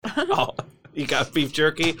Oh, you got beef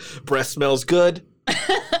jerky. Breast smells good.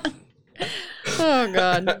 Oh,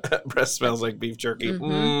 God. Breast smells like beef jerky.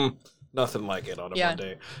 Mm-hmm. Nothing like it on a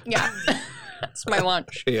Monday. Yeah. It's my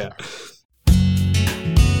lunch. Yeah.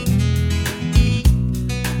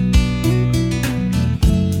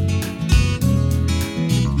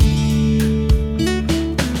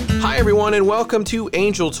 Hi, everyone, and welcome to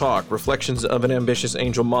Angel Talk, Reflections of an Ambitious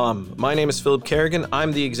Angel Mom. My name is Philip Kerrigan.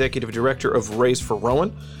 I'm the Executive Director of Raise for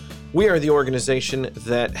Rowan. We are the organization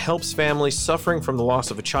that helps families suffering from the loss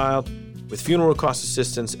of a child with funeral cost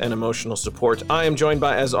assistance and emotional support. I am joined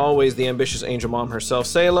by, as always, the ambitious angel mom herself.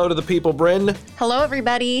 Say hello to the people, Bryn. Hello,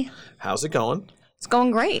 everybody. How's it going? It's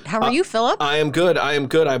going great. How are you, Philip? I am good.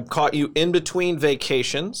 I've caught you in between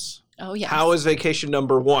vacations. Oh, yes. How is vacation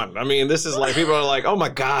number one? I mean, this is like, people are like, oh my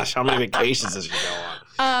gosh, how many vacations does she go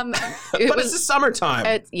on? It's the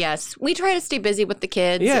summertime. Yes. We try to stay busy with the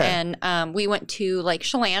kids. Yeah. And we went to Lake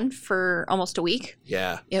Chelan for almost a week.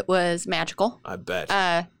 Yeah. It was magical. I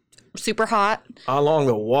bet. Super hot. Along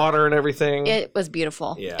the water and everything. It was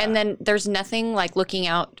beautiful. Yeah. And then there's nothing like looking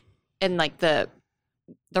out in like the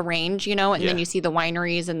range, and then you see the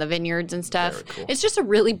wineries and the vineyards and stuff. Very cool. It's just a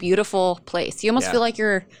really beautiful place. You almost feel like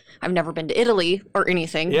I've never been to Italy or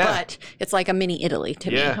anything, but it's like a mini Italy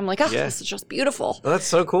to me. I'm like, this is just beautiful. That's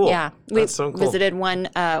so cool. Yeah. We That's so cool. visited one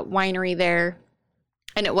winery there,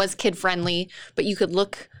 and it was kid friendly, but you could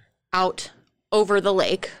look out over the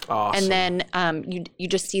lake. Awesome. And then you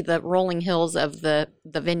just see the rolling hills of the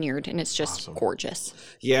vineyard, and it's just gorgeous.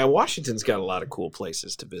 Yeah, Washington's got a lot of cool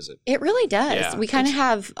places to visit. It really does. Yeah, we kind of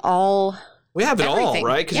have all. We have it everything. all,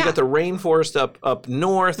 right? Because you got the rainforest up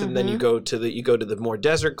north, and then you go to the more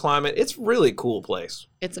desert climate. It's a really cool place.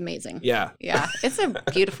 It's amazing. Yeah. Yeah. It's a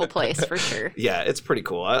beautiful place for sure. Yeah, it's pretty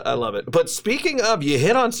cool. I love it. But speaking of, you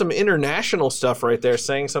hit on some international stuff right there,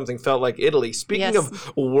 saying something felt like Italy. Speaking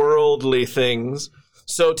of worldly things,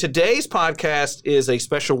 so today's podcast is a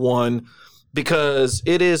special one because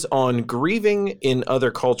it is on grieving in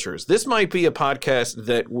other cultures. This might be a podcast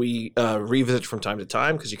that we revisit from time to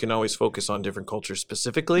time because you can always focus on different cultures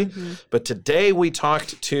specifically. Mm-hmm. But today we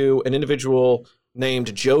talked to an individual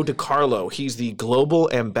named Joe DiCarlo. He's the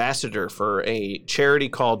global ambassador for a charity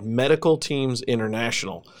called Medical Teams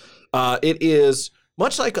International. It is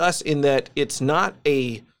much like us in that it's not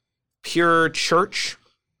a pure church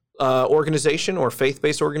organization or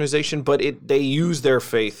faith-based organization, but they use their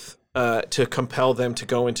faith to compel them to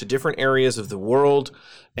go into different areas of the world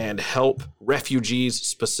and help refugees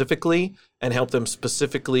specifically and help them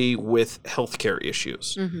specifically with healthcare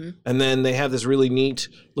issues. Mm-hmm. And then they have this really neat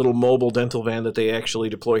little mobile dental van that they actually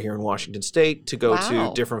deploy here in Washington State to go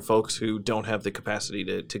to different folks who don't have the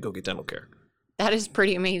capacity to go get dental care. That is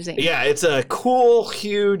pretty amazing. Yeah, it's a cool,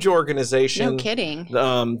 huge organization. No kidding.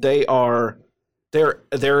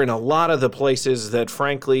 They're in a lot of the places that,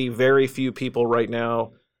 frankly, very few people right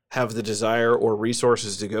now have the desire or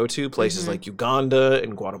resources to go to, places like Uganda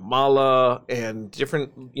and Guatemala and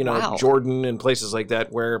different, Jordan and places like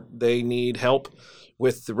that where they need help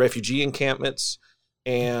with the refugee encampments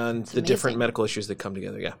and the different medical issues that come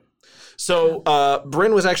together. Yeah. So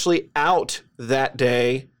Bryn was actually out that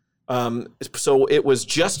day. So it was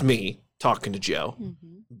just me talking to Joe. Mm-hmm.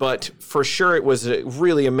 But for sure, it was a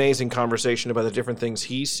really amazing conversation about the different things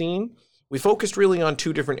he's seen. We focused really on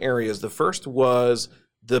two different areas. The first was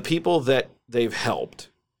the people that they've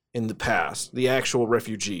helped in the past, the actual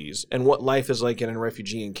refugees, and what life is like in a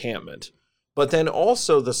refugee encampment. But then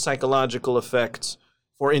also the psychological effects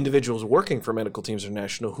for individuals working for Medical Teams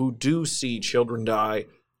International who do see children die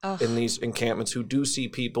in these encampments, who do see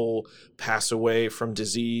people pass away from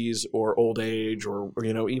disease or old age or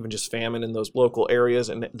even just famine in those local areas,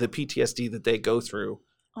 and the PTSD that they go through.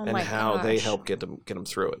 And how they help get them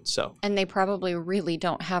through it. So, and they probably really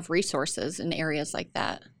don't have resources in areas like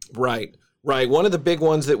that. Right. One of the big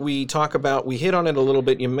ones that we talk about, we hit on it a little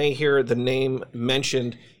bit. You may hear the name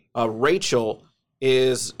mentioned. Rachel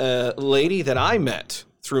is a lady that I met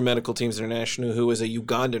through Medical Teams International who is a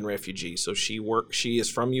Ugandan refugee. So she is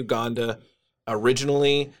from Uganda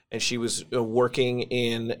originally, and she was working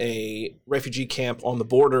in a refugee camp on the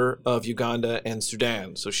border of Uganda and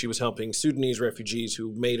Sudan. So she was helping Sudanese refugees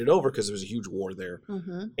who made it over because there was a huge war there.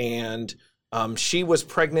 Mm-hmm. And she was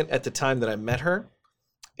pregnant at the time that I met her,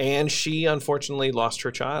 and she unfortunately lost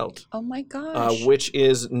her child. Oh my gosh. Which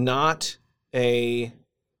is not a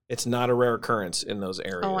rare occurrence in those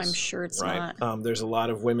areas. Oh, I'm sure it's not. There's a lot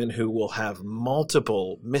of women who will have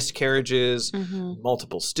multiple miscarriages,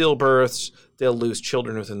 multiple stillbirths. They'll lose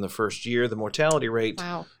children within the first year. The mortality rate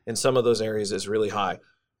in some of those areas is really high.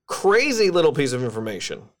 Crazy little piece of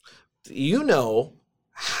information. You know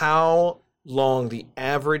how long the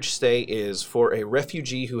average stay is for a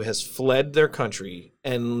refugee who has fled their country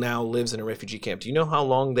and now lives in a refugee camp? Do you know how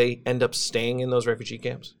long they end up staying in those refugee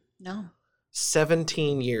camps? No.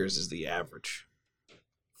 17 years is the average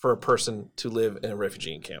for a person to live in a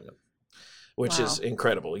refugee encampment, which is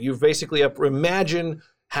incredible. You've basically imagine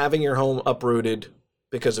having your home uprooted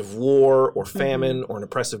because of war or famine or an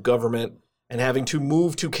oppressive government and having to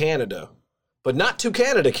move to Canada, but not to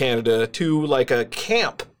Canada, to like a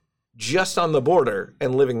camp just on the border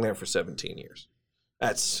and living there for 17 years.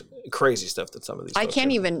 That's crazy stuff that some of these I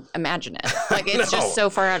can't even imagine it. Like, it's just so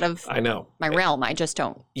far out of my realm. I just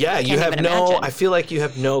don't. Yeah, you have I feel like you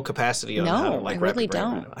have no capacity on how to I really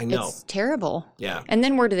don't. I know. It's terrible. Yeah. And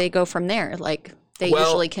then where do they go from there? Like, they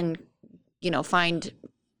usually can, find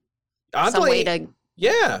some way to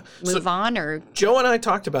move on. Or Joe and I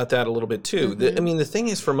talked about that a little bit too. The thing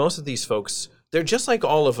is, for most of these folks, they're just like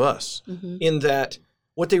all of us in that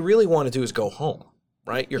what they really want to do is go home.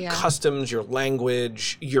 Right? Your customs, your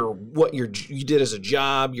language, what you did as a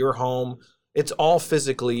job, your home, it's all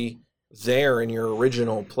physically there in your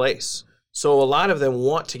original place. So a lot of them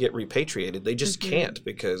want to get repatriated. They just can't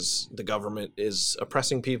because the government is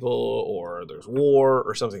oppressing people or there's war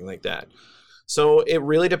or something like that. So it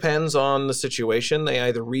really depends on the situation. They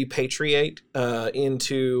either repatriate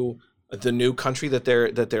into the new country that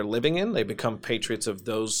they're living in. They become patriots of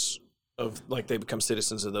those they become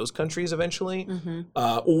citizens of those countries eventually,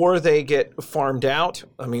 or they get farmed out.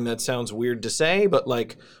 I mean, that sounds weird to say, but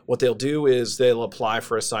like what they'll do is they'll apply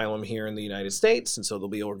for asylum here in the United States. And so there'll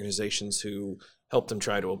be organizations who help them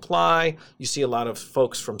try to apply. You see a lot of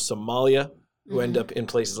folks from Somalia who end up in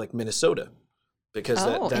places like Minnesota because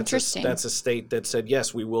that's a state that said,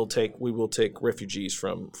 yes, we will take refugees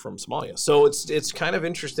from Somalia. So it's kind of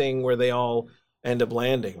interesting where they all end up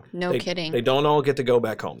landing. No kidding. They don't all get to go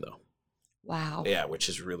back home though. Wow. Yeah, which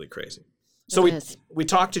is really crazy. So we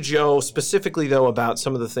talked to Joe specifically, though, about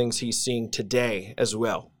some of the things he's seeing today as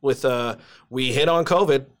well. We hit on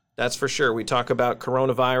COVID, that's for sure. We talk about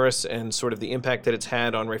coronavirus and sort of the impact that it's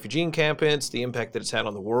had on refugee encampments, the impact that it's had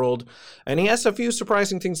on the world. And he has a few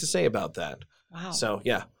surprising things to say about that. Wow. So,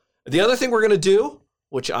 yeah. The other thing we're going to do,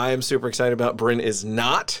 which I am super excited about, Bryn is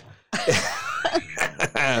not,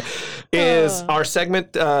 is our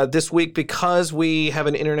segment this week. Because we have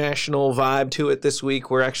an international vibe to it this week,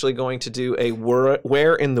 we're actually going to do a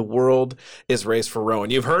Where in the World is Raised for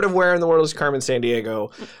Rowan. You've heard of Where in the World is Carmen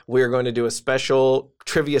Sandiego. We're going to do a special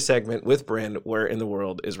trivia segment with Bryn, Where in the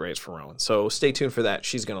World is Raised for Rowan. So stay tuned for that.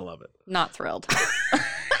 She's going to love it. Not thrilled.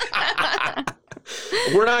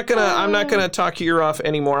 I'm not gonna talk your ear off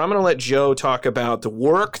anymore. I'm gonna let Joe talk about the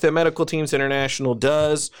work that Medical Teams International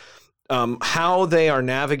does, how they are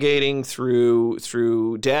navigating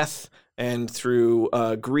through death and through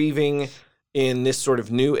grieving in this sort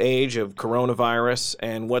of new age of coronavirus,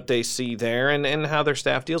 and what they see there, and how their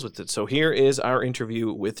staff deals with it. So here is our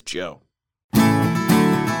interview with Joe.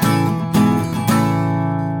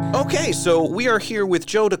 Okay, so we are here with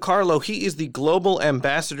Joe DiCarlo. He is the Global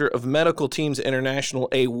Ambassador of Medical Teams International,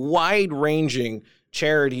 a wide-ranging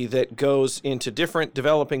charity that goes into different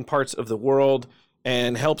developing parts of the world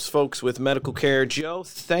and helps folks with medical care. Joe,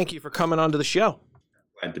 thank you for coming onto the show.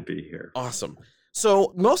 Glad to be here. Awesome.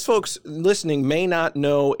 So most folks listening may not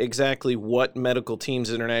know exactly what Medical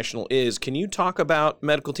Teams International is. Can you talk about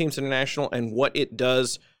Medical Teams International and what it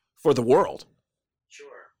does for the world? Sure.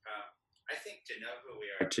 I think to know who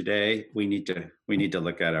we are today, we need to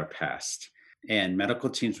look at our past. And Medical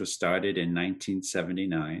Teams was started in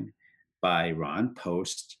 1979 by Ron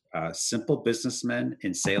Post, a simple businessman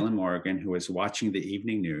in Salem, Oregon, who was watching the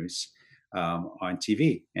evening news on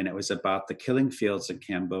TV. And it was about the killing fields in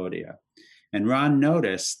Cambodia. And Ron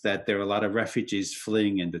noticed that there were a lot of refugees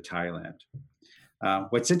fleeing into Thailand.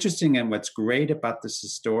 What's interesting and what's great about this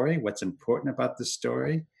story, what's important about this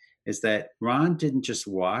story, is that Ron didn't just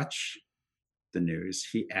watch the news,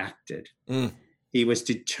 he acted. He was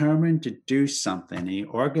determined to do something. He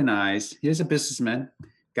organized, here's a businessman,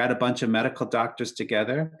 got a bunch of medical doctors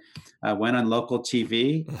together, went on local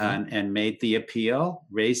TV and made the appeal,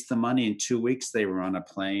 raised the money. In 2 weeks, they were on a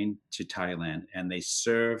plane to Thailand, and they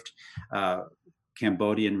served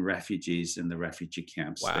Cambodian refugees in the refugee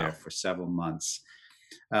camps there for several months.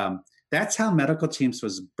 That's how Medical Teams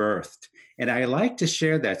was birthed. And I like to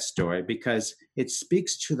share that story because it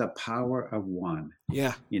speaks to the power of one.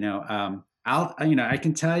 Yeah. I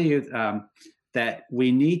can tell you that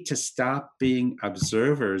we need to stop being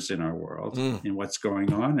observers in our world, in what's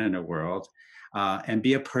going on in the world, and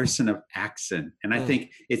be a person of action. And I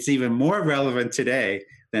think it's even more relevant today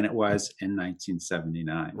than it was in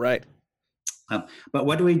 1979. Right. But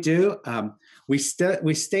what do? We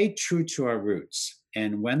stay true to our roots.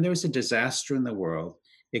 And when there's a disaster in the world,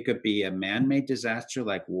 it could be a man-made disaster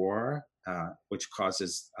like war, which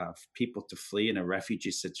causes people to flee in a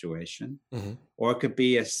refugee situation, mm-hmm. or it could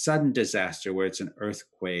be a sudden disaster where it's an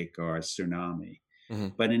earthquake or a tsunami. Mm-hmm.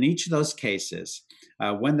 But in each of those cases,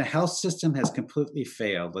 when the health system has completely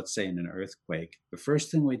failed, let's say in an earthquake, the first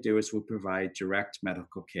thing we do is we provide direct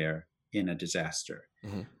medical care in a disaster.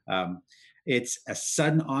 Mm-hmm. It's a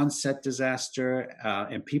sudden onset disaster,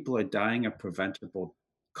 and people are dying of preventable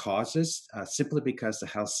causes simply because the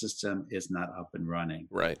health system is not up and running.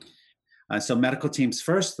 Right. So medical teams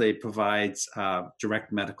firstly provides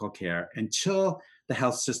direct medical care until the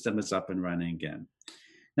health system is up and running again.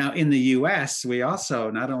 Now, in the U.S., we also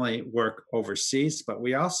not only work overseas, but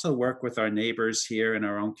we also work with our neighbors here in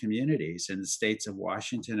our own communities in the states of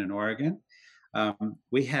Washington and Oregon.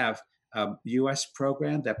 We have a U.S.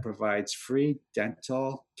 program that provides free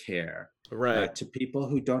dental care to people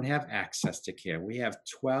who don't have access to care. We have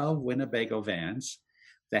 12 Winnebago vans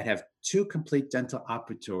that have 2 complete dental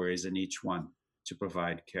operatories in each one to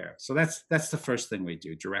provide care. So that's the first thing we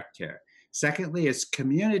do, direct care. Secondly is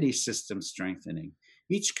community system strengthening.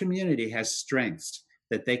 Each community has strengths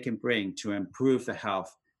that they can bring to improve the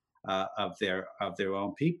health of their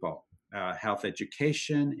own people. Health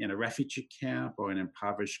education in a refugee camp or an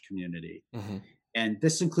impoverished community. Mm-hmm. And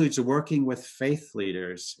this includes working with faith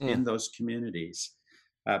leaders in those communities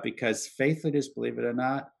because faith leaders, believe it or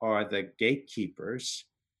not, are the gatekeepers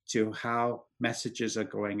to how messages are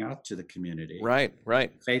going out to the community. Right.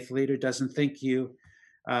 Faith leader doesn't think you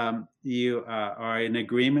are in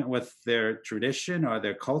agreement with their tradition or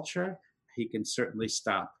their culture. He can certainly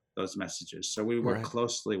stop those messages. So we work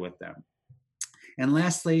closely with them. And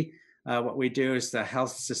lastly, what we do is the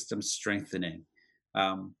health system strengthening.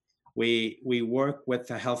 We work with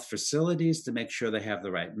the health facilities to make sure they have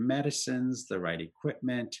the right medicines, the right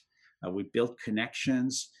equipment. We build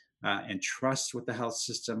connections and trust with the health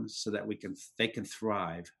system so that they can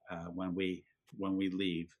thrive when we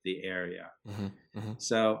leave the area. Mm-hmm, mm-hmm.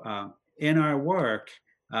 So in our work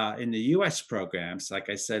in the U.S. programs, like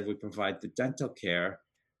I said, we provide the dental care,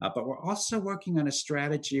 but we're also working on a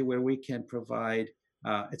strategy where we can provide.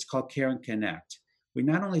 It's called Care and Connect. We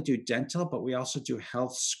not only do dental, but we also do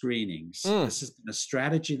health screenings. This is a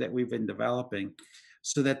strategy that we've been developing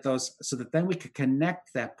so that then we could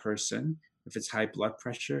connect that person, if it's high blood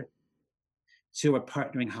pressure, to a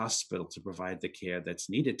partnering hospital to provide the care that's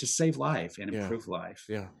needed to save life and improve life.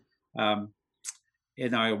 Yeah.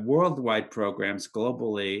 In our worldwide programs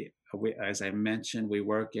globally, as I mentioned, we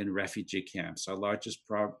work in refugee camps. Our largest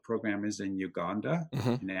program is in Uganda,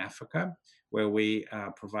 in Africa, where we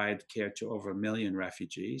provide care to over 1 million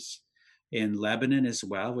refugees. In Lebanon as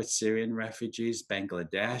well, with Syrian refugees,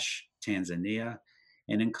 Bangladesh, Tanzania,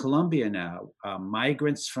 and in Colombia now,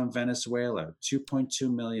 migrants from Venezuela,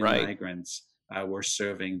 2.2 million migrants we're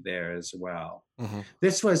serving there as well. Mm-hmm.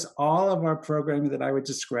 This was all of our programming that I would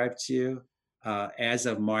describe to you as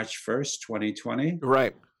of March 1st, 2020.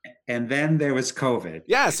 Right. And then there was COVID.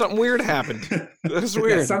 Yeah, something weird happened. It was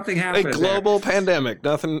weird. Something happened. A global pandemic.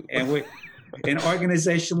 Nothing. And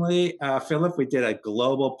organizationally, Philip, we did a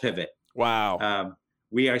global pivot. Wow.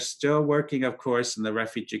 We are still working, of course, in the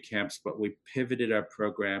refugee camps, but we pivoted our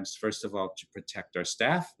programs, first of all, to protect our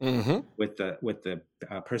staff with the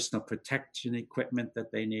personal protection equipment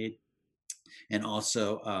that they need, and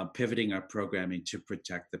also pivoting our programming to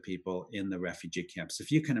protect the people in the refugee camps.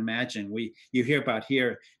 If you can imagine, you hear about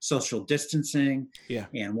here social distancing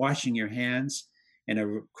and washing your hands in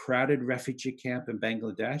a crowded refugee camp in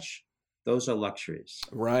Bangladesh. Those are luxuries.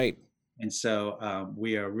 Right. And so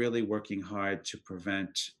we are really working hard to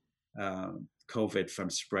prevent COVID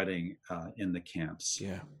from spreading in the camps,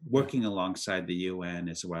 working alongside the UN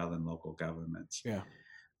as well and local governments. Yeah.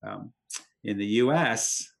 In the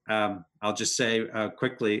U.S., I'll just say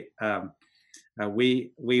quickly,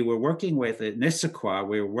 we were working with at Nissequah,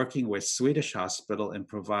 we were working with Swedish Hospital and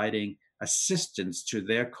providing assistance to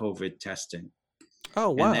their COVID testing.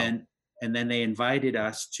 Oh, wow. And then they invited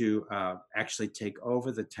us to actually take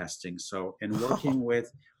over the testing. So in working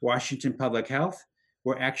with Washington Public Health,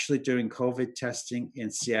 we're actually doing COVID testing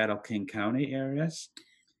in Seattle, King County areas,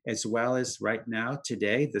 as well as right now,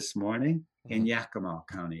 today, this morning, in Yakima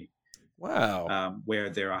County. Wow.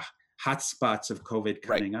 Where there are hot spots of COVID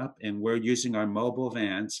coming up. And we're using our mobile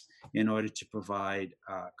vans in order to provide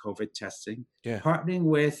COVID testing, partnering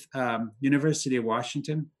with University of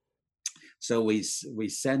Washington. So we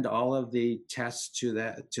send all of the tests to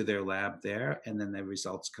their lab there, and then the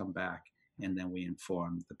results come back, and then we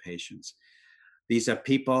inform the patients. These are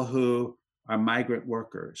people who are migrant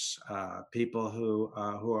workers, people who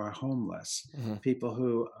are homeless, people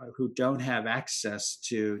who don't have access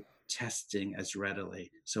to testing as readily.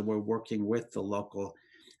 So we're working with the local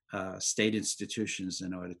state institutions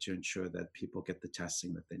in order to ensure that people get the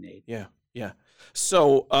testing that they need. Yeah. Yeah.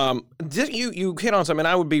 So you hit on something.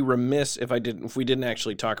 I would be remiss if we didn't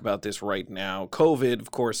actually talk about this right now. COVID,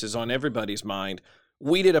 of course, is on everybody's mind.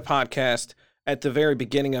 We did a podcast at the very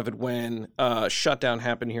beginning of it when shutdown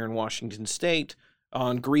happened here in Washington State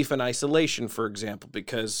on grief and isolation, for example,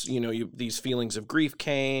 because these feelings of grief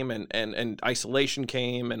came and isolation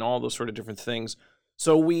came and all those sort of different things.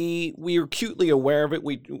 So we are acutely aware of it.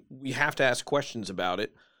 We have to ask questions about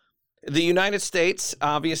it. The United States,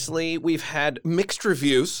 obviously, we've had mixed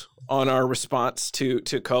reviews on our response to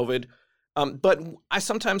COVID, but I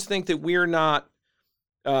sometimes think that we're not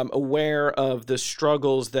aware of the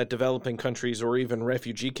struggles that developing countries or even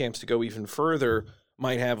refugee camps, to go even further,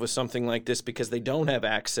 might have with something like this because they don't have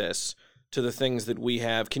access to the things that we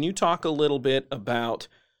have. Can you talk a little bit about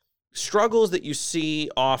struggles that you see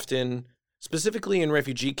often, specifically in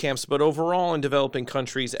refugee camps, but overall in developing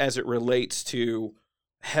countries as it relates to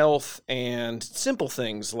health and simple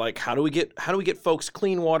things like how do we get folks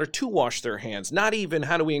clean water to wash their hands? Not even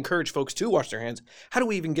how do we encourage folks to wash their hands? How do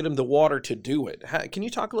we even get them the water to do it? Can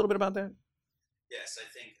you talk a little bit about that? Yes, I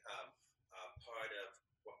think part of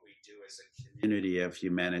what we do as a community of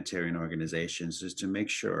humanitarian organizations is to make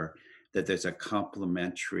sure that there's a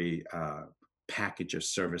complementary package of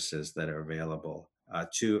services that are available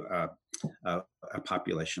to a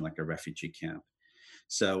population like a refugee camp.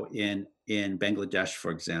 So in Bangladesh,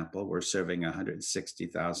 for example, we're serving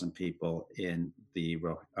 160,000 people in the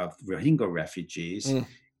Rohingya refugees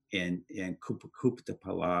in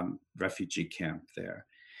Kuptapalang refugee camp there.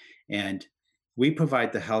 And we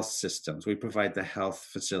provide the health systems, we provide the health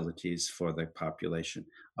facilities for the population.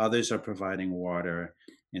 Others are providing water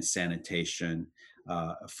and sanitation,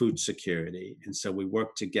 food security. And so we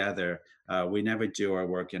work together. We never do our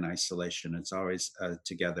work in isolation. It's always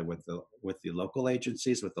together with the local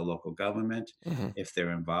agencies, with the local government, if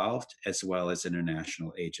they're involved, as well as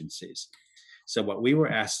international agencies. So what we were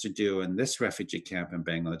asked to do in this refugee camp in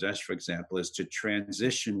Bangladesh, for example, is to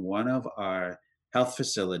transition one of our health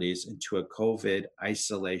facilities into a COVID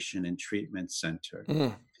isolation and treatment center.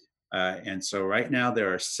 And so right now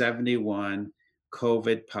there are 71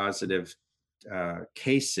 COVID positive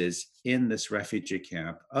cases in this refugee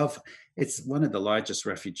camp. It's one of the largest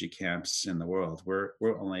refugee camps in the world.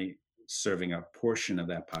 We're only serving a portion of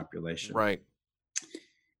that population, right?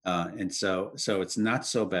 And so it's not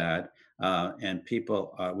so bad. And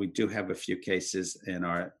people, we do have a few cases in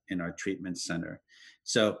our treatment center.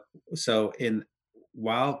 So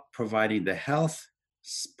while providing the health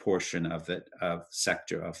portion of the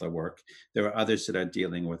sector of the work, there are others that are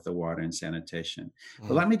dealing with the water and sanitation.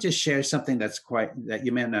 But let me just share something that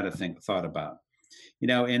you may not have thought about.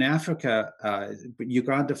 In Africa,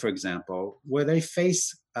 Uganda, for example, where they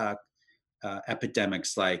face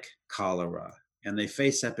epidemics like cholera and they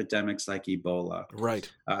face epidemics like Ebola. Right.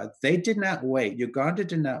 They did not wait. Uganda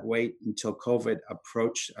did not wait until COVID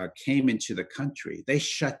came into the country. They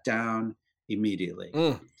shut down immediately.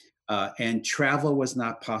 And travel was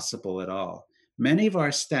not possible at all. Many of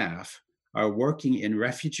our staff are working in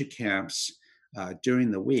refugee camps during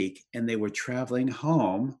the week, and they were traveling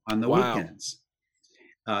home on the weekends.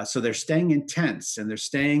 So they're staying in tents and they're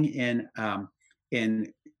staying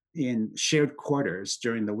in shared quarters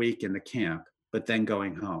during the week in the camp, but then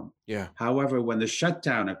going home. Yeah. However, when the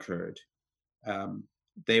shutdown occurred,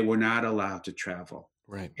 they were not allowed to travel.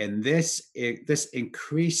 Right. And this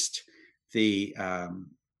increased the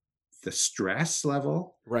stress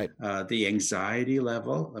level, right? The anxiety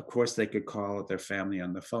level. Of course, they could call their family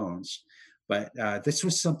on the phones, but this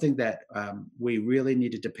was something that we really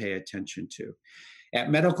needed to pay attention to. At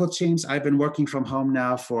medical teams, I've been working from home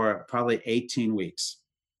now for probably 18 weeks.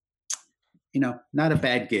 Not a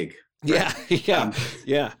bad gig. Right?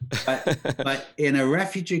 Yeah. But in a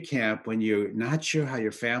refugee camp, when you're not sure how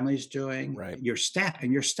your family's doing, right, your staff,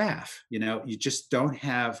 you just don't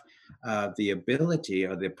have the ability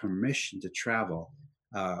or the permission to travel,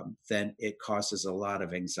 then it causes a lot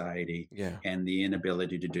of anxiety and the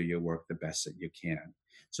inability to do your work the best that you can.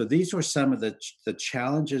 So these were some of the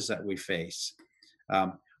challenges that we face.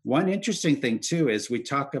 One interesting thing too is we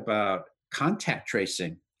talk about contact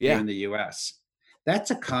tracing here in the U.S.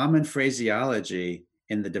 That's a common phraseology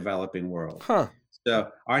in the developing world. So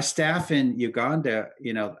our staff in Uganda,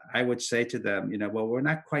 I would say to them, well, we're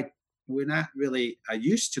not really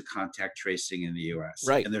used to contact tracing in the U.S.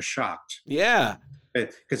 Right. And they're shocked. Yeah.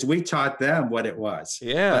 Because we taught them what it was.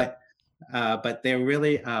 Yeah. But they're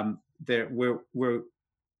really, we're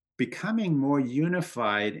becoming more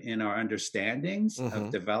unified in our understandings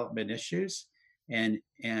of development issues, and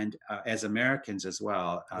as Americans as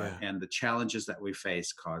well, and the challenges that we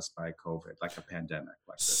face caused by COVID, like a pandemic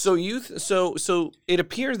like this. So it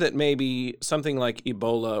appears that maybe something like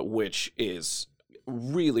Ebola, which is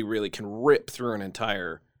really, really can rip through an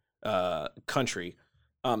entire country,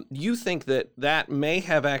 you think that may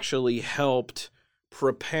have actually helped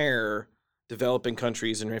prepare developing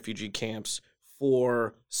countries and refugee camps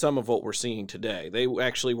for some of what we're seeing today. They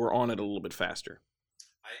actually were on it a little bit faster.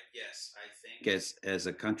 Yes, I think as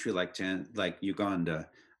a country like Uganda,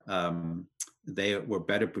 they were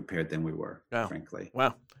better prepared than we were, frankly.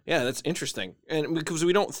 Wow. Yeah, that's interesting. And because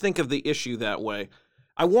we don't think of the issue that way.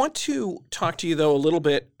 I want to talk to you, though, a little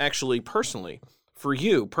bit, actually, personally. For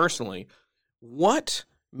you, personally, what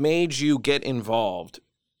made you get involved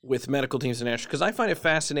with Medical Teams International? Because I find it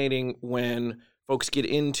fascinating when folks get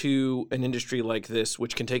into an industry like this,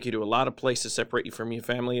 which can take you to a lot of places, separate you from your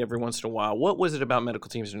family every once in a while. What was it about Medical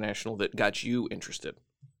Teams International that got you interested?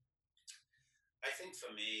 I think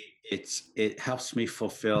for me, it helps me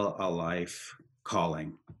fulfill a life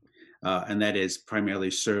calling, and that is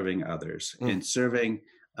primarily serving others and serving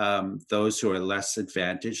those who are less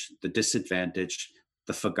advantaged, the disadvantaged,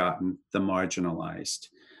 the forgotten, the marginalized.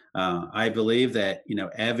 I believe that,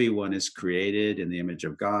 everyone is created in the image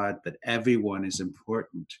of God, that everyone is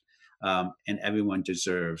important, and everyone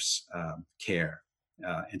deserves care.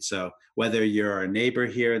 And so whether you're a neighbor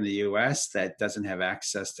here in the U.S. that doesn't have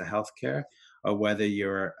access to healthcare, or whether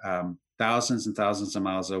you're thousands and thousands of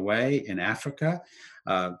miles away in Africa,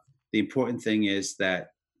 the important thing is that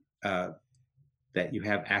you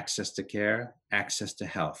have access to care, access to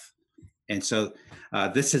health. And so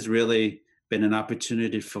this has really been an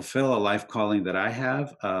opportunity to fulfill a life calling that I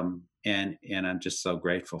have. And I'm just so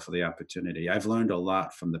grateful for the opportunity. I've learned a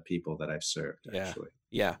lot from the people that I've served, actually.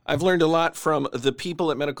 Yeah, I've learned a lot from the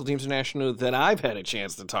people at Medical Teams International that I've had a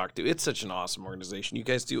chance to talk to. It's such an awesome organization. You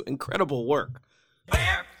guys do incredible work.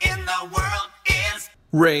 Where in the world is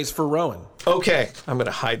Raise for Rowan? Okay, I'm going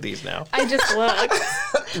to hide these now. I just looked.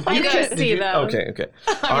 You can see them. Okay.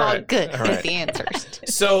 All right. Good. With the answers.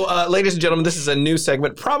 So, ladies and gentlemen, this is a new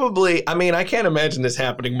segment. Probably, I can't imagine this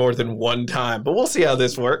happening more than one time, but we'll see how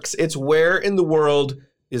this works. It's Where in the World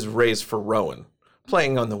is Raise for Rowan?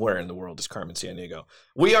 Playing on the Where in the World is Carmen Cianigo.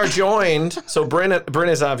 We are joined, so Bryn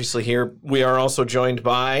is obviously here. We are also joined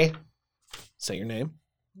by, say your name.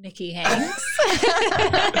 Nikki Hanks.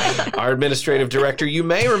 Our administrative director. You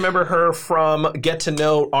may remember her from Get to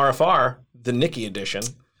Know RFR, the Nikki edition.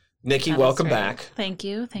 Nikki, welcome back. Thank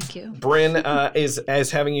you. Bryn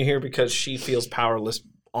is having you here because she feels powerless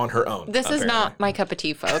on her own. This is not my cup of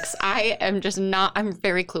tea, folks. I am just not, I'm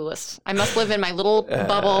very clueless. I must live in my little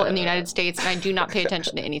bubble in the United States, and I do not pay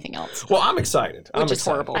attention to anything else. Well, I'm excited. Which is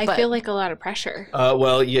horrible. I feel like a lot of pressure.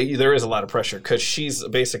 Well, yeah, there is a lot of pressure because she's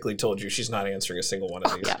basically told you she's not answering a single one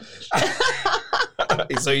of these. Yeah.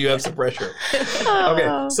 So you have some pressure.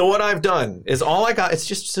 Okay, so what I've done is all I got, it's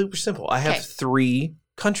just super simple. I have 3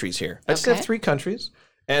 countries here. I just have 3 countries,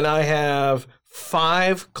 and I have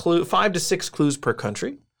 5 to 6 clues per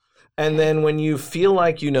country. And then when you feel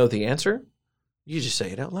like you know the answer, you just say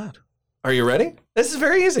it out loud. Are you ready? This is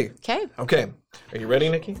very easy. Okay. Are you ready,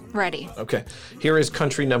 Nikki? Ready. Okay. Here is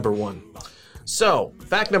country number 1. So,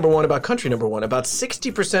 fact number 1 about country number 1. About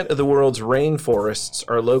 60% of the world's rainforests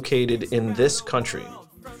are located in this country.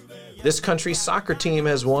 This country's soccer team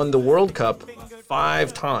has won the World Cup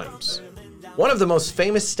 5 times. One of the most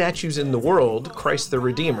famous statues in the world, Christ the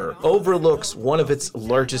Redeemer, overlooks one of its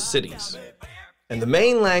largest cities. And the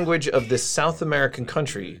main language of this South American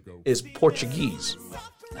country is Portuguese.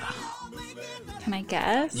 Can I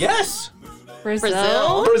guess? Yes!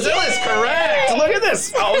 Brazil? Brazil is correct! Look at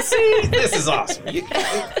this! Oh, see? This is awesome. You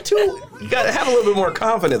got to have a little bit more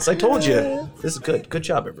confidence. I told you. This is good. Good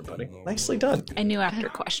job, everybody. Nicely done. I knew after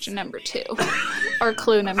question number 2. Or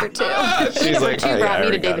clue number 2. She's number like, 2 brought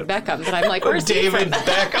me to David Beckham, but I'm like, where's David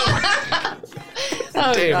Beckham?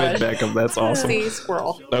 David Beckham, that's awesome. See,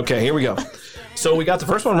 squirrel. Okay, here we go. So we got the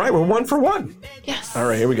first one right. We're 1 for 1. Yes. All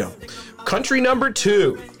right, here we go. Country number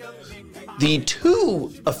 2. The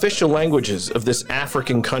 2 official languages of this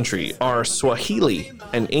African country are Swahili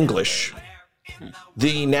and English.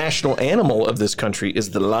 The national animal of this country is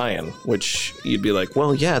the lion, which you'd be like,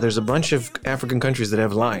 well, yeah, there's a bunch of African countries that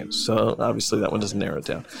have lions. So obviously that one doesn't narrow it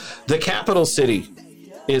down. The capital city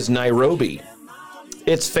is Nairobi.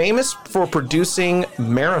 It's famous for producing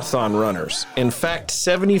marathon runners. In fact,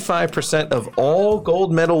 75% of all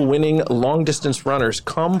gold medal winning long distance runners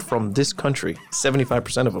come from this country.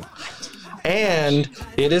 75% of them. And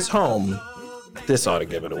it is home This ought to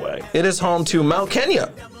give it away. It is home to Mount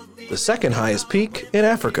Kenya, the second highest peak in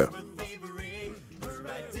Africa.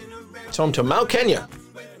 It's home to Mount Kenya.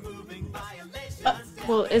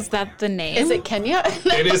 Well, is that the name? Is it Kenya?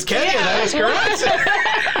 It is Kenya. Yeah. That is correct.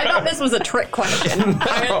 I thought this was a trick question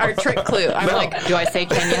or trick clue. I'm like, do I say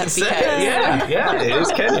Kenya? Because yeah, it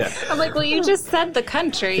is Kenya. I'm like, well, you just said the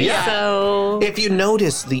country, yeah. So if you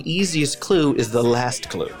notice, the easiest clue is the last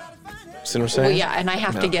clue. See what I'm saying? Well, yeah, and I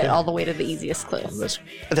have to get all the way to the easiest clue.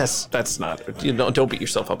 That's not. Don't beat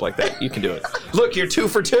yourself up like that. You can do it. Look, you're 2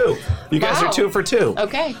 for 2. You guys are 2 for 2.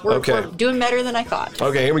 Okay, we're doing better than I thought.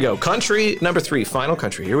 Okay, here we go. Country number 3, final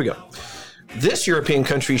country. Here we go. This European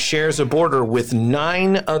country shares a border with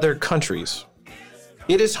 9 other countries.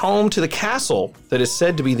 It is home to the castle that is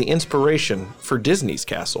said to be the inspiration for Disney's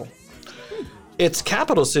castle. Its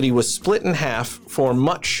capital city was split in half for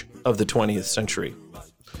much of the 20th century.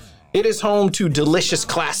 It is home to delicious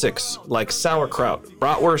classics like sauerkraut,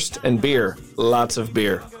 bratwurst, and beer. Lots of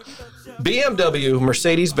beer. BMW,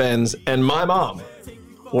 Mercedes-Benz, and my mom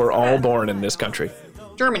were all born in this country.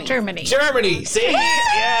 Germany. Germany. See?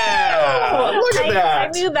 Yeah. Look at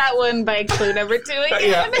that. I knew that one by clue number 2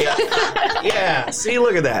 again. Yeah. See,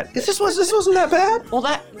 look at that. This wasn't that bad. Well,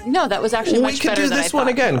 that was actually much better than I thought. We could do this one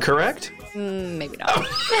again, correct? Maybe not.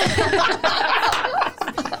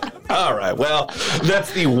 All right. Well,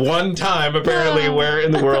 that's the one time, apparently, Where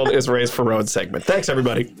in the World is Raised for Road segment. Thanks,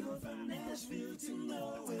 everybody.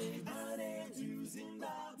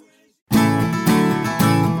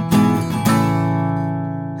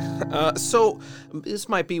 So this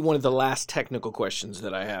might be one of the last technical questions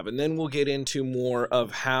that I have, and then we'll get into more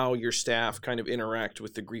of how your staff kind of interact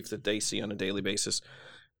with the grief that they see on a daily basis.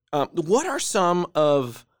 What are some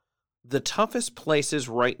of the toughest places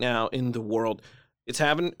right now in the world?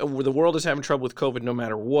 The world is having trouble with COVID no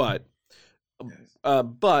matter what.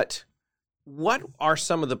 But what are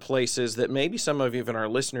some of the places that maybe some of even our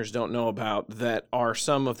listeners don't know about that are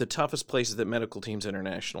some of the toughest places that Medical Teams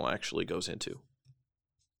International actually goes into?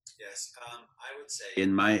 Yes, I would say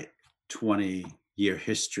in my 20-year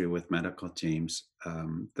history with medical teams,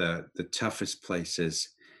 the toughest places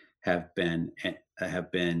have been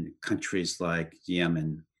countries like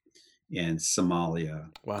Yemen and Somalia.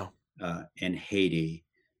 Wow. And Haiti,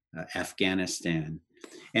 Afghanistan.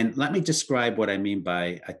 And let me describe what I mean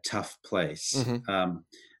by a tough place. Mm-hmm.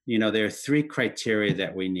 There are 3 criteria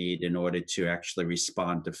that we need in order to actually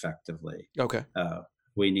respond effectively. Okay.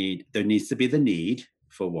 There needs to be the need,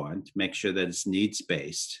 for one, to make sure that it's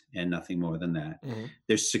needs-based and nothing more than that. Mm-hmm.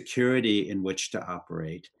 There's security in which to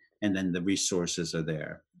operate, and then the resources are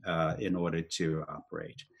there in order to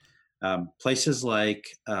operate. Places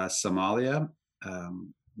like Somalia,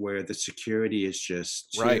 where the security is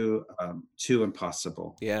just too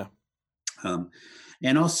impossible. Yeah.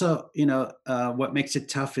 And also, what makes it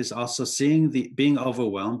tough is also being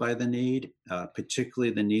overwhelmed by the need,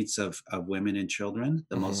 particularly the needs of women and children,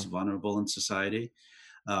 the mm-hmm. most vulnerable in society,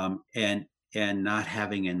 and not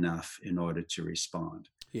having enough in order to respond.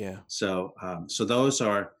 Yeah. So those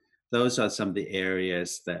are some of the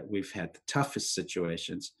areas that we've had the toughest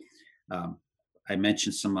situations. I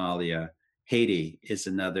mentioned Somalia. Haiti is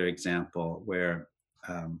another example where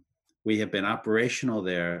we have been operational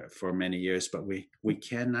there for many years, but we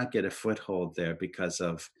cannot get a foothold there because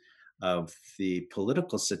of the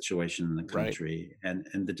political situation in the country, right.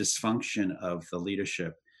 and the dysfunction of the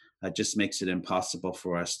leadership just makes it impossible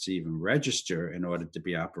for us to even register in order to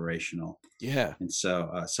be operational. Yeah. And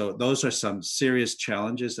so those are some serious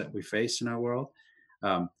challenges that we face in our world.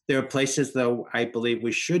 There are places, though, I believe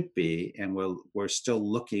we should be, and we're still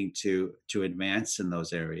looking to advance in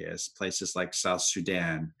those areas. Places like South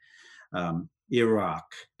Sudan, Iraq,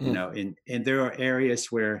 and there are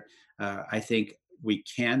areas where I think we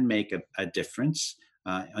can make a difference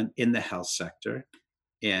in the health sector,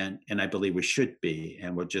 and I believe we should be,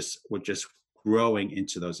 and we're just growing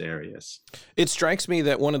into those areas. It strikes me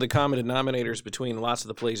that one of the common denominators between lots of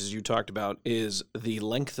the places you talked about is the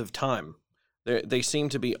length of time. They seem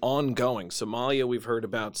to be ongoing. Somalia, we've heard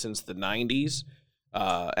about since the 90s.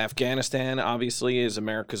 Afghanistan, obviously, is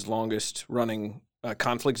America's longest running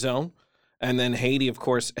conflict zone. And then Haiti, of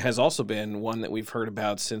course, has also been one that we've heard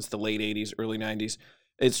about since the late 80s, early 90s.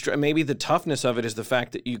 It's maybe the toughness of it is the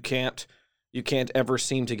fact that you can't ever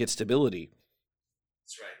seem to get stability.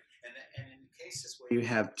 That's right. And in cases where you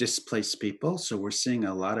have displaced people, so we're seeing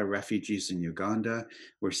a lot of refugees in Uganda.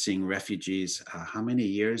 We're seeing refugees. How many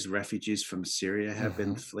years refugees from Syria have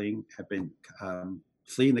been fleeing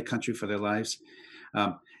the country for their lives?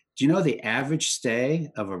 Do you know the average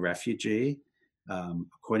stay of a refugee,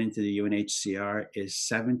 according to the UNHCR, is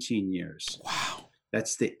 17 years? Wow.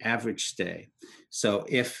 That's the average stay. So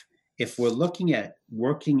if we're looking at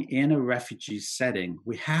working in a refugee setting,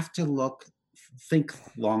 we have to think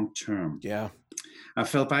long term. Yeah.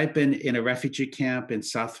 Philip, I've been in a refugee camp in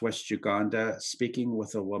southwest Uganda, speaking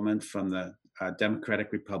with a woman from the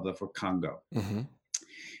Democratic Republic of Congo. Mm-hmm.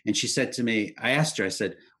 And she said to me, I asked her, I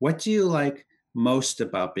said, what do you like most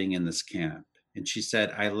about being in this camp? And she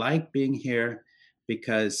said, I like being here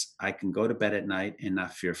because I can go to bed at night and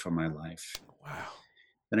not fear for my life. Wow.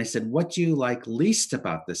 Then I said, what do you like least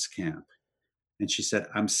about this camp? And she said,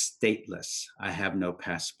 I'm stateless. I have no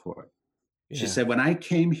passport. Yeah. She said, when I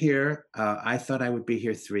came here, I thought I would be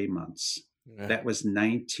here 3 months. Yeah. That was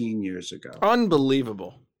 19 years ago.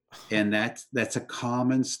 Unbelievable. And that's a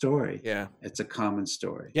common story. Yeah. It's a common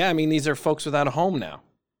story. Yeah, I mean, these are folks without a home now.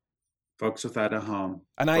 Folks without a home,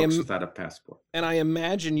 and folks without a passport. And I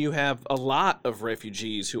imagine you have a lot of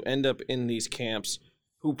refugees who end up in these camps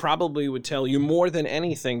who probably would tell you more than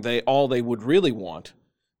anything, all they would really want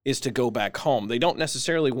is to go back home. They don't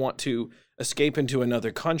necessarily want to escape into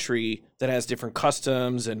another country that has different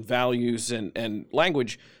customs and values and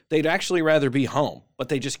language. They'd actually rather be home, but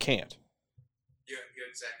they just can't. You're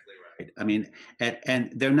exactly right. I mean,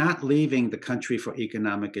 and they're not leaving the country for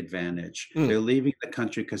economic advantage. They're leaving the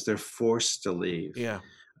country because they're forced to leave. Yeah.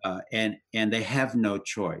 And they have no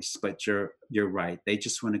choice. But you're right. They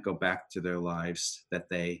just want to go back to their lives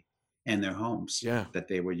and their homes that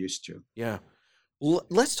they were used to. Yeah.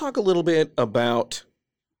 Let's talk a little bit about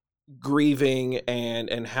grieving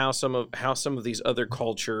and how some of these other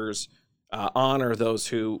cultures honor those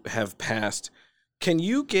who have passed. Can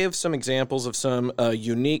you give some examples of some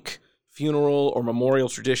unique funeral or memorial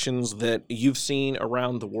traditions that you've seen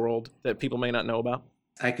around the world that people may not know about?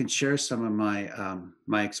 I can share some of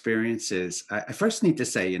my experiences. I first need to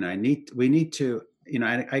say, we need to,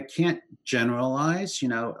 I can't generalize,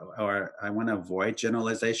 or I want to avoid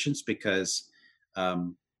generalizations because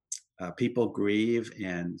people grieve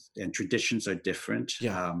and traditions are different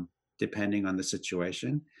depending on the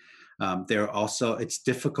situation. It's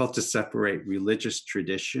difficult to separate religious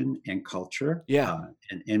tradition and culture.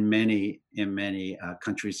 In many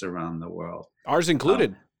countries around the world. Ours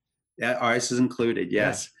included. Ours is included,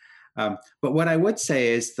 yes. Yeah. But what I would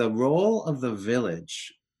say is the role of the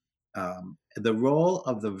village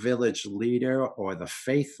leader or the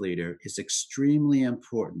faith leader is extremely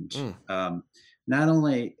important. Not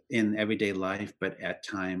only in everyday life, but at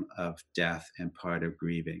time of death and part of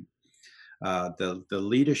grieving. The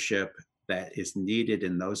leadership that is needed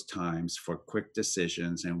in those times for quick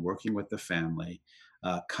decisions and working with the family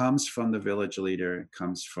comes from the village leader,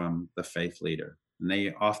 comes from the faith leader. And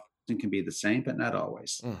they often can be the same, but not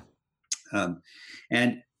always.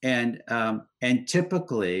 And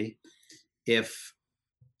typically, if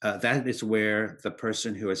that is where the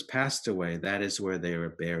person who has passed away, that is where they are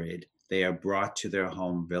buried. They are brought to their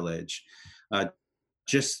home village.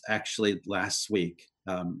 Just actually last week,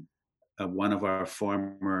 one of our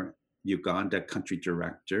former Uganda country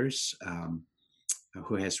directors,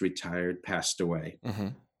 who has retired, passed away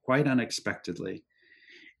quite unexpectedly.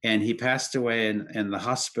 And he passed away in the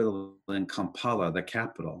hospital in Kampala, the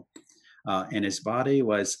capital. And his body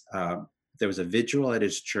was, there was a vigil at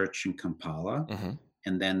his church in Kampala.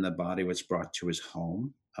 And then the body was brought to his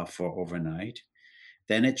home for overnight.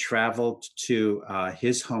 Then it traveled to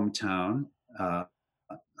his hometown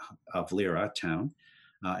of Lira town.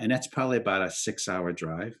 And that's probably about a 6-hour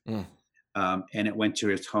drive. And it went to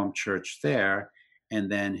his home church there.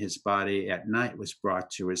 And then his body at night was brought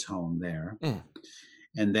to his home there.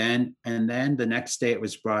 And then the next day it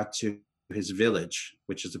was brought to his village,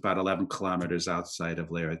 which is about 11 kilometers outside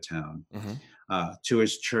of Lira town, to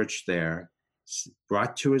his church there,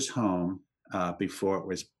 brought to his home before it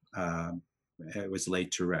was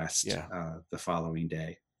laid to rest the following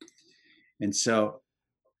day. And so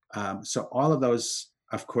all of those,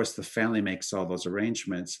 of course, the family makes all those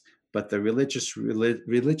arrangements, but the religious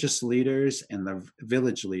leaders and the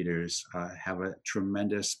village leaders have a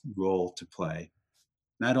tremendous role to play,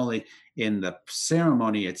 not only in the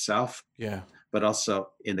ceremony itself, but also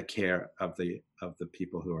in the care of the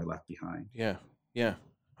people who are left behind. Oh,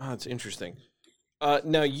 that's interesting.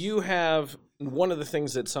 Now you have one of the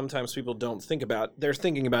things that sometimes people don't think about. They're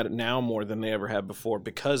thinking about it now more than they ever have before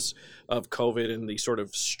because of COVID and the sort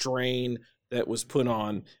of strain that was put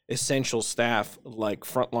on essential staff like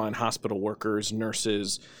frontline hospital workers,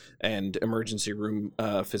 nurses, and emergency room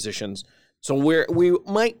physicians. So we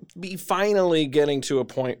might be finally getting to a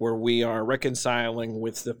point where we are reconciling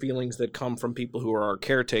with the feelings that come from people who are our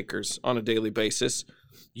caretakers on a daily basis.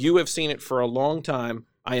 You have seen it for a long time.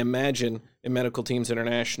 I imagine in Medical Teams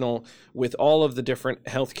International, with all of the different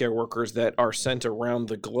healthcare workers that are sent around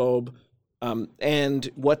the globe, and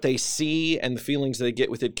what they see and the feelings they get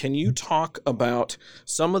with it. Can you talk about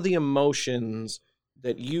some of the emotions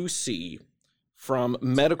that you see from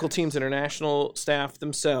Medical Teams International staff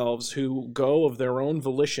themselves who go of their own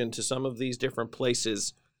volition to some of these different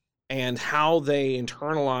places, and how they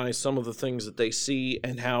internalize some of the things that they see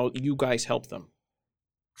and how you guys help them?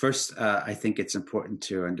 First, I think it's important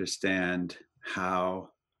to understand how,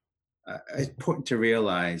 important to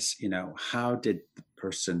realize, how did the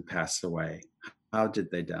person pass away? How did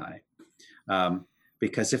they die?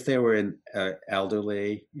 Because if they were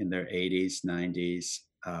elderly in their 80s, 90s,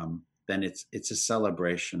 then it's a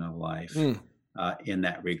celebration of life in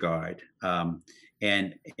that regard.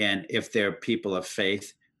 And if they're people of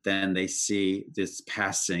faith, then they see this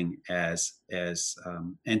passing as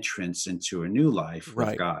entrance into a new life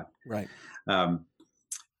with God. Right.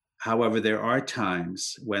 However, there are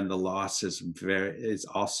times when the loss is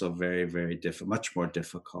also very, very difficult, much more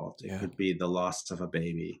difficult. It could be the loss of a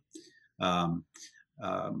baby.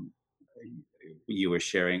 You were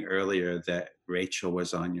sharing earlier that Rachel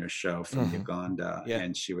was on your show from Uganda,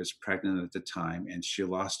 and she was pregnant at the time, and she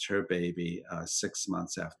lost her baby 6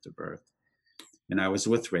 months after birth. And I was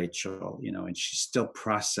with Rachel, and she's still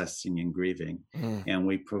processing and grieving. And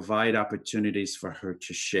we provide opportunities for her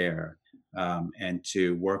to share and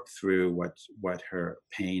to work through what her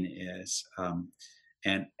pain is.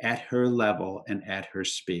 And at her level and at her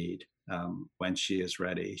speed, when she is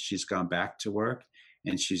ready, she's gone back to work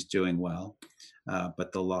and she's doing well.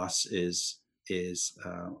 But the loss is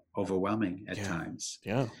overwhelming at times.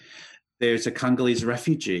 Yeah. There's a Congolese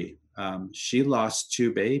refugee. She lost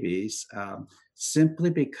 2 babies simply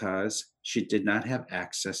because she did not have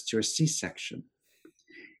access to a C-section.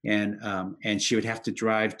 And she would have to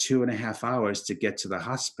drive 2.5 hours to get to the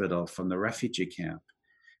hospital from the refugee camp.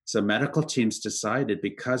 So medical teams decided,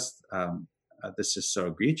 because this is so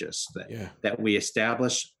egregious, that we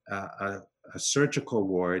establish a surgical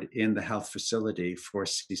ward in the health facility for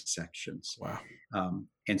C-sections. Wow.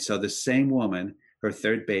 And so the same woman, her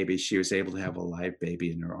 3rd baby, she was able to have a live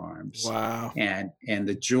baby in her arms. Wow. And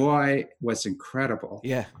the joy was incredible.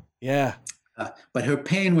 Yeah. But her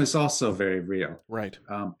pain was also very real. Right.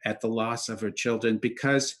 At the loss of her children,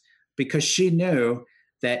 because she knew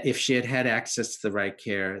that if she had had access to the right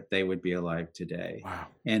care, they would be alive today. Wow.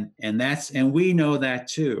 And we know that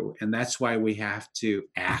too. And that's why we have to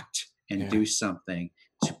act and do something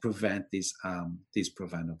to prevent these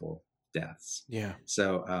preventable deaths. Yeah.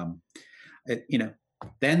 So,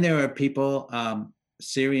 then there are people,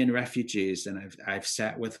 Syrian refugees, and I've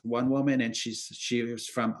sat with one woman, and she was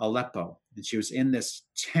from Aleppo, and she was in this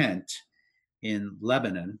tent in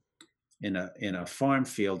Lebanon, in a farm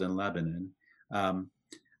field in Lebanon,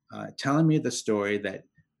 telling me the story that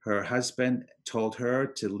her husband told her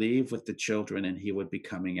to leave with the children, and he would be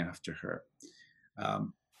coming after her.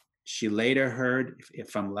 She later heard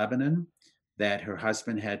from Lebanon that her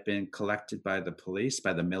husband had been collected by the police,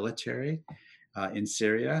 by the military, in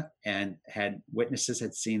Syria, and witnesses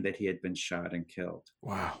had seen that he had been shot and killed.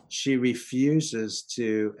 Wow. She refuses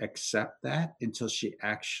to accept that until she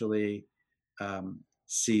actually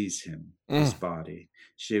sees him, his body.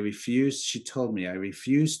 She told me, I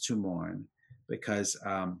refuse to mourn because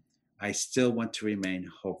I still want to remain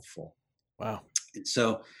hopeful. Wow. And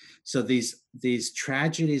so these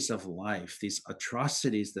tragedies of life, these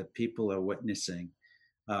atrocities that people are witnessing,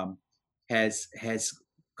 has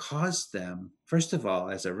caused them, first of all,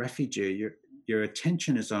 as a refugee, your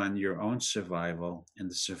attention is on your own survival and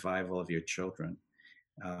the survival of your children,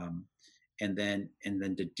 and then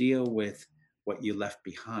to deal with what you left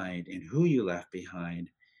behind and who you left behind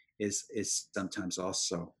is sometimes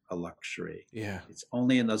also a luxury. Yeah, it's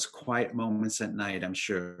only in those quiet moments at night, I'm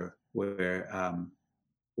sure, where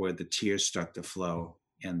the tears start to flow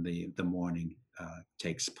and the mourning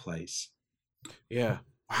takes place. Yeah.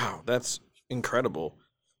 Wow, that's incredible.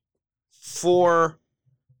 For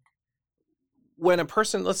when a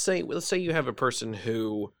person, let's say you have a person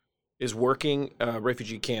who is working a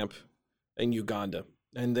refugee camp in Uganda,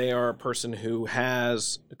 and they are a person who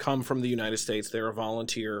has come from the United States. They're a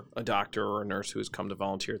volunteer, a doctor or a nurse who has come to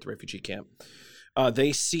volunteer at the refugee camp.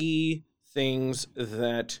 They see things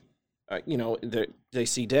that, they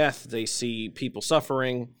see death, they see people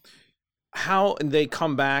suffering. How they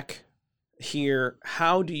come back here,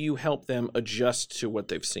 how do you help them adjust to what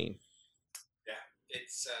they've seen?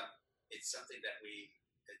 It's something that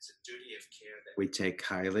it's a duty of care that we take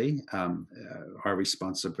highly, our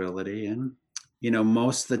responsibility. And,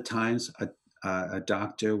 most of the times a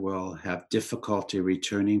doctor will have difficulty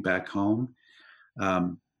returning back home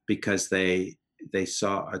because they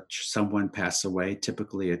saw someone pass away,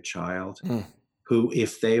 typically a child, who,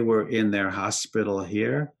 if they were in their hospital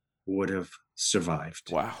here, would have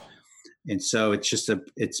survived. Wow. And so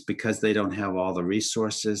it's because they don't have all the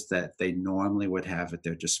resources that they normally would have at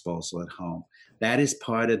their disposal at home. That is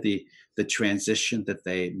part of the transition that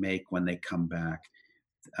they make when they come back.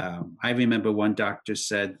 I remember one doctor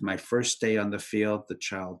said, my first day on the field, the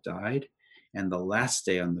child died. And the last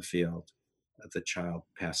day on the field, the child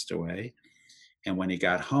passed away. And when he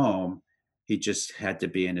got home, he just had to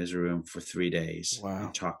be in his room for 3 days. Wow.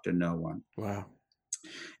 And talk to no one. Wow.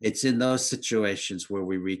 It's in those situations where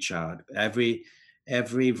we reach out. Every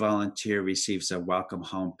volunteer receives a welcome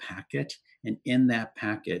home packet, and in that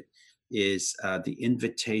packet is the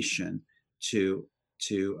invitation to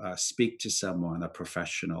speak to someone, a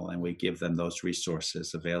professional, and we give them those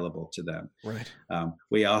resources available to them. Right.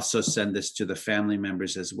 We also send this to the family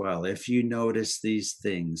members as well. If you notice these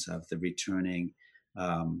things of the returning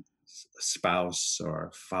spouse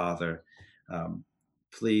or father,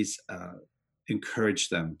 please encourage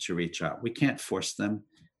them to reach out. We can't force them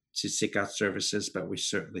to seek out services, but we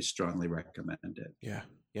certainly strongly recommend it. Yeah,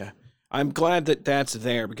 yeah. I'm glad that that's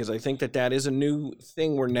there, because I think that is a new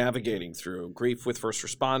thing we're navigating through. Grief with first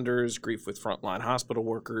responders, grief with frontline hospital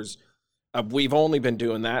workers. We've only been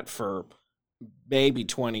doing that for maybe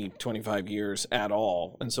 20, 25 years at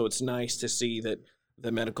all. And so it's nice to see that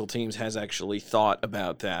the medical teams has actually thought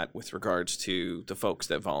about that with regards to the folks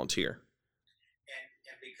that volunteer.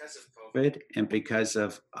 And because of COVID and because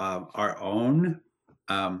of our own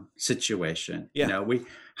situation,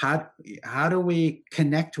 how do we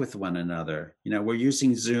connect with one another? We're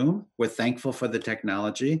using Zoom. We're thankful for the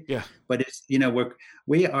technology. Yeah. But it's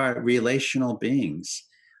we are relational beings,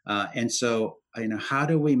 and so how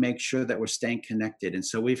do we make sure that we're staying connected? And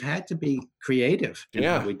so we've had to be creative in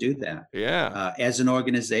how we do that. Yeah. As an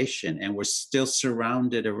organization, and we're still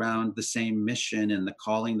surrounded around the same mission and the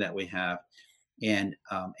calling that we have, and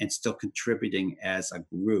still contributing as a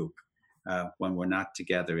group when we're not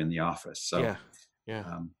together in the office. So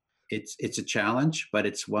it's a challenge, but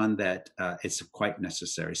it's one that it's quite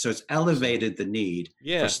necessary. So it's elevated the need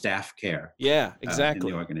for staff care. Yeah, exactly.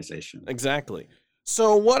 In the organization. Exactly.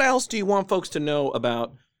 So what else do you want folks to know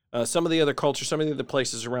about some of the other cultures, some of the other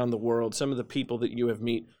places around the world, some of the people that you have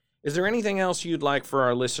met? Is there anything else you'd like for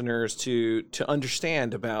our listeners to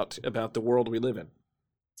understand about the world we live in?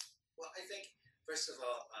 Well, I think, first of all,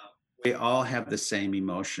 we all have the same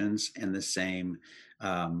emotions and the same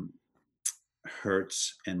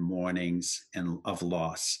hurts and mournings and of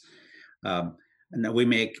loss. And we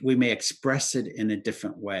may express it in a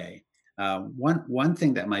different way. One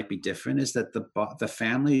thing that might be different is that the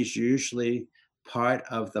family is usually part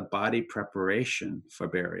of the body preparation for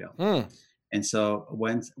burial. And so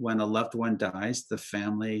when a loved one dies, the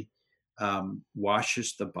family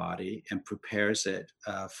washes the body and prepares it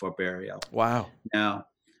for burial. Wow. Now,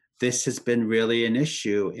 this has been really an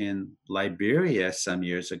issue in Liberia a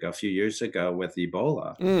few years ago with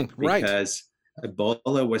Ebola, because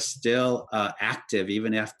Ebola was still active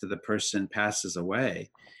even after the person passes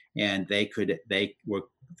away. And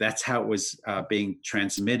that's how it was being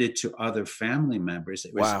transmitted to other family members.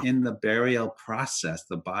 It was in the burial process,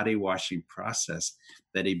 the body washing process,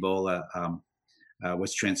 that Ebola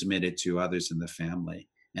was transmitted to others in the family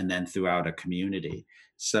and then throughout a community.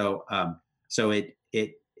 So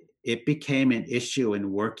it became an issue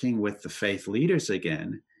in working with the faith leaders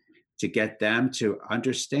again to get them to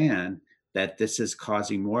understand that this is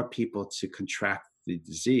causing more people to contract the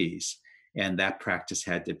disease, and that practice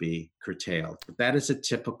had to be curtailed. But that is a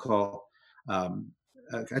typical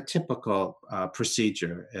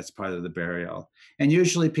procedure as part of the burial. And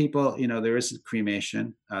usually people, there is a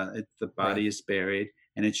cremation, the body is buried,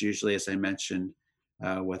 and it's usually, as I mentioned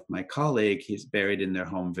with my colleague, he's buried in their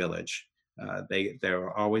home village.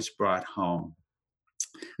 They're always brought home.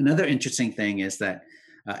 Another interesting thing is that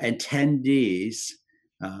attendees,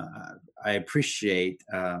 I appreciate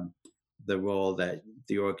the role that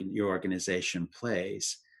your organization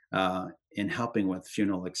plays in helping with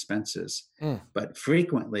funeral expenses. But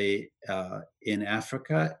frequently in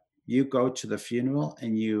Africa, you go to the funeral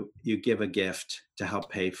and you give a gift to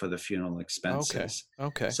help pay for the funeral expenses.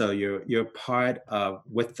 Okay. So you're part of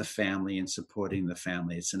with the family and supporting the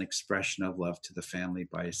family. It's an expression of love to the family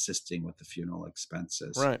by assisting with the funeral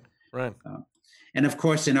expenses. Right. And of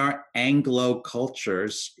course, in our Anglo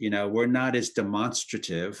cultures, we're not as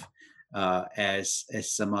demonstrative as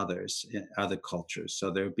some other cultures.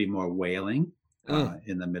 So there would be more wailing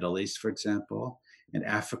in the Middle East, for example. In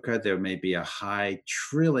Africa, there may be a high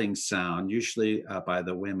trilling sound, usually by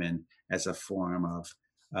the women, as a form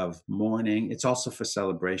of mourning. It's also for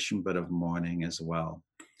celebration, but of mourning as well.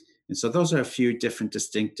 And so those are a few different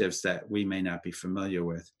distinctives that we may not be familiar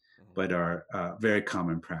with, but are very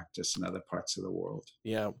common practice in other parts of the world.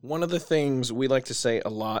 Yeah, one of the things we like to say a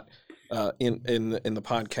lot in the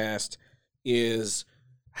podcast is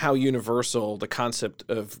how universal the concept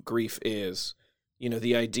of grief is. You know,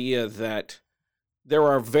 the idea that there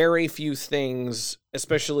are very few things,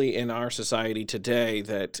 especially in our society today,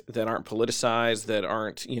 that aren't politicized, that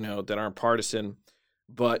aren't partisan.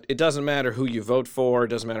 But it doesn't matter who you vote for. It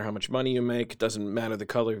doesn't matter how much money you make. It doesn't matter the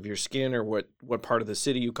color of your skin or what part of the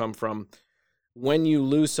city you come from. When you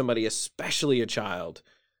lose somebody, especially a child,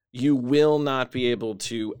 you will not be able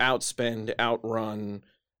to outspend, outrun,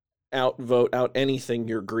 outvote, out anything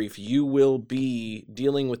your grief. You will be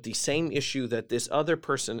dealing with the same issue that this other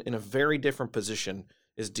person in a very different position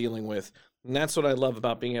is dealing with. And that's what I love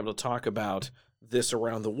about being able to talk about this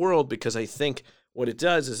around the world, because I think what it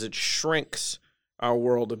does is it shrinks our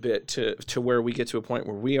world a bit to where we get to a point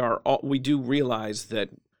where we do realize that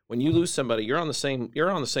when you lose somebody, you're on the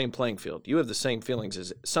same playing field. You have the same feelings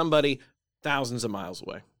as somebody thousands of miles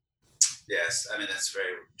away. Yes, I mean, that's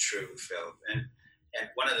very true, Phil. And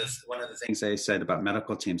one of the things they said about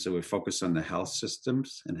medical teams, that we focus on the health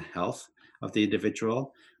systems and health of the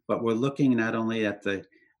individual, but we're looking not only at the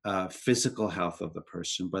physical health of the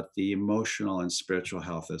person, but the emotional and spiritual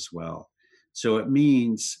health as well. So it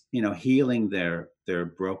means, healing their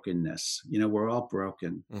brokenness. We're all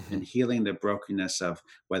broken, and healing the brokenness of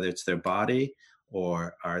whether it's their body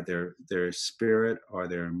or their spirit or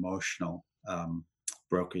their emotional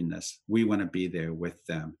brokenness. We want to be there with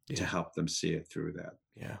them to help them see it through that.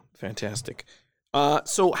 Yeah, fantastic.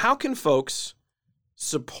 So how can folks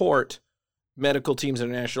support Medical Teams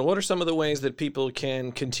International? What are some of the ways that people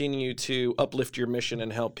can continue to uplift your mission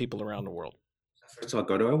and help people around the world? First of all,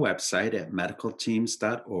 go to our website at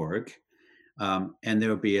medicalteams.org, and there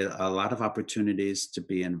will be a lot of opportunities to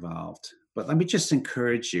be involved. But let me just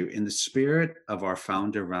encourage you, in the spirit of our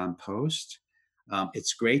founder, Ron Post,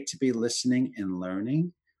 it's great to be listening and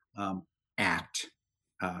learning. Act.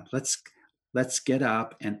 Let's get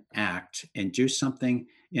up and act and do something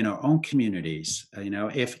in our own communities.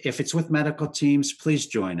 If it's with medical teams, please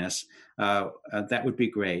join us. That would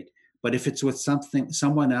be great. But if it's with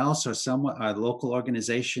someone else or a local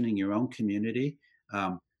organization in your own community,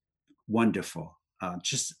 wonderful.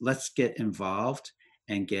 Just let's get involved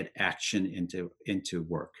and get action into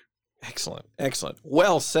work. Excellent.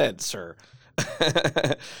 Well said, sir.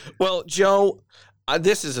 Well, Joe,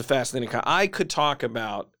 this is a fascinating. I could talk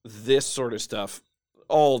about this sort of stuff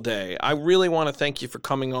all day. I really want to thank you for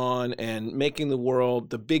coming on and making the world,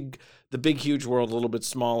 the big, huge world, a little bit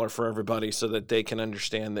smaller for everybody, so that they can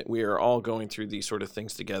understand that we are all going through these sort of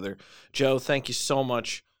things together. Joe, thank you so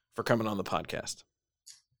much for coming on the podcast.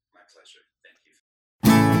 My pleasure. Thank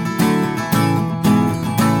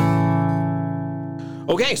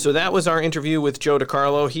you. Okay, so that was our interview with Joe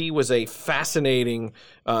DiCarlo. He was a fascinating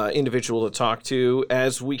individual to talk to.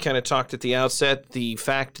 As we kind of talked at the outset, the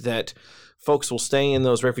fact that folks will stay in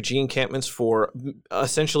those refugee encampments for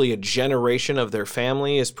essentially a generation of their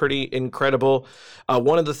family is pretty incredible.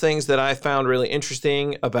 One of the things that I found really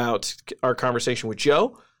interesting about our conversation with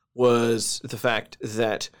Joe was the fact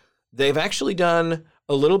that they've actually done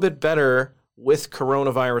a little bit better with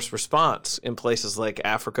coronavirus response in places like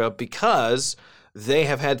Africa, because they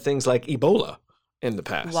have had things like Ebola in the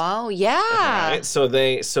past. Wow, yeah. Right? So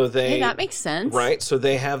they hey, that makes sense. Right? So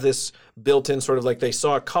they have this built-in sort of like, they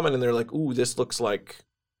saw it coming and they're like, ooh, this looks like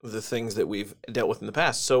the things that we've dealt with in the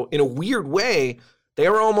past. So in a weird way, they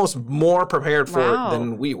were almost more prepared for it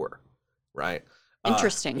than we were. Right?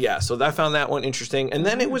 Interesting. Yeah, so I found that one interesting. And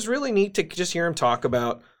then it was really neat to just hear him talk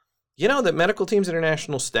about, that Medical Teams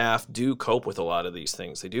International staff do cope with a lot of these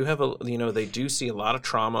things. They do have they do see a lot of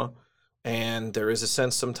trauma. And there is a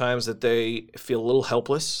sense sometimes that they feel a little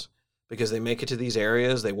helpless because they make it to these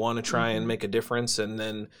areas. They want to try and make a difference, and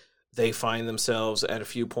then they find themselves at a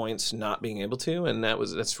few points not being able to. And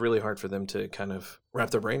that's really hard for them to kind of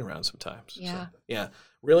wrap their brain around sometimes. Yeah. So, yeah.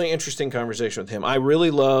 Really interesting conversation with him. I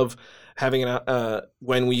really love having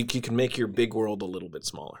when you can make your big world a little bit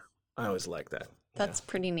smaller. I always like that. That's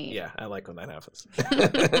pretty neat. Yeah, I like when that happens.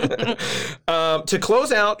 To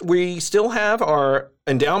close out, we still have our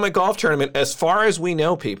endowment golf tournament. As far as we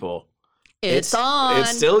know, people, It's on.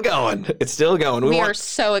 It's still going. It's still going. We are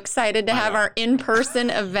so excited to have our in-person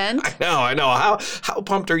event. I know. How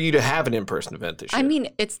pumped are you to have an in-person event this year? I mean,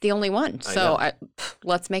 it's the only one. So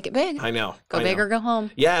let's make it big. I know. Go big or go home.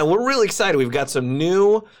 Yeah, and we're really excited. We've got some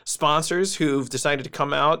new sponsors who've decided to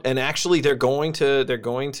come out, and actually they're going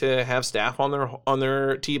to have staff on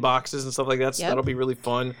their tee boxes and stuff like that. So that'll be really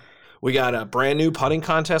fun. We got a brand new putting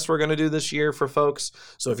contest we're going to do this year for folks.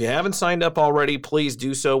 So if you haven't signed up already, please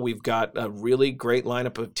do so. We've got a really great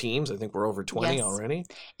lineup of teams. I think we're over 20 already.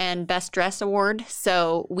 And Best Dress Award.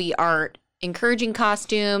 So we are encouraging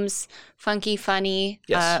costumes, funky, funny,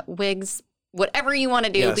 wigs, whatever you want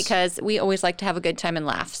to do, because we always like to have a good time and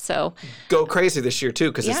laugh. So go crazy this year, too,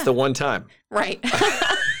 because it's the one time. Right.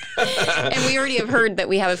 And we already have heard that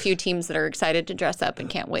we have a few teams that are excited to dress up and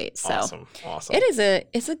can't wait. So awesome.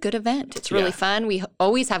 It's a good event. It's really fun. We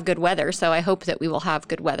always have good weather, so I hope that we will have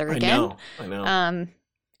good weather again. I know.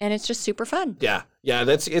 And it's just super fun. Yeah,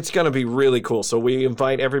 it's going to be really cool. So we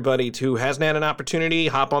invite everybody who hasn't had an opportunity,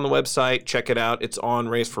 hop on the website, check it out. It's on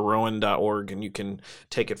raceforrowan.org, and you can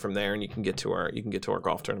take it from there, and you can get to our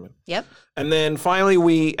golf tournament. Yep. And then finally,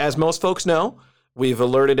 we, as most folks know, we've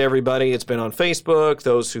alerted everybody. It's been on Facebook,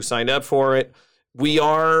 those who signed up for it. We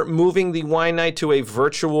are moving the wine night to a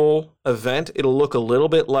virtual event. It'll look a little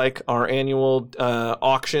bit like our annual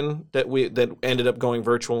auction that ended up going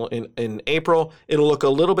virtual in April. It'll look a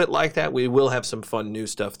little bit like that. We will have some fun new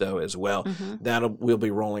stuff, though, as well. Mm-hmm. We'll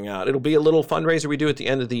be rolling out. It'll be a little fundraiser we do at the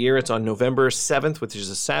end of the year. It's on November 7th, which is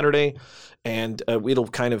a Saturday. And it'll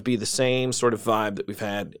kind of be the same sort of vibe that we've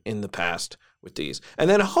had in the past with these. And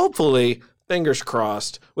then hopefully, fingers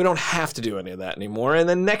crossed, we don't have to do any of that anymore. And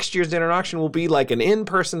then next year's dinner auction will be like an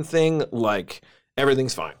in-person thing, like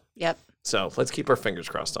everything's fine. Yep. So let's keep our fingers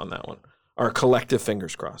crossed on that one. Our collective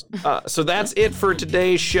fingers crossed. So that's it for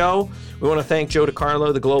today's show. We want to thank Joe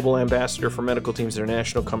DiCarlo, the Global Ambassador for Medical Teams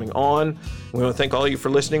International, coming on. We want to thank all of you for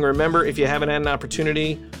listening. Remember, if you haven't had an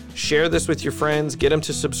opportunity, share this with your friends, get them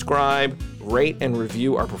to subscribe, rate, and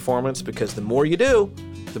review our performance, because the more you do,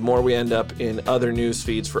 the more we end up in other news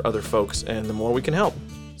feeds for other folks, and the more we can help.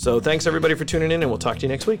 So thanks, everybody, for tuning in, and we'll talk to you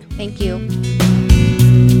next week. Thank you.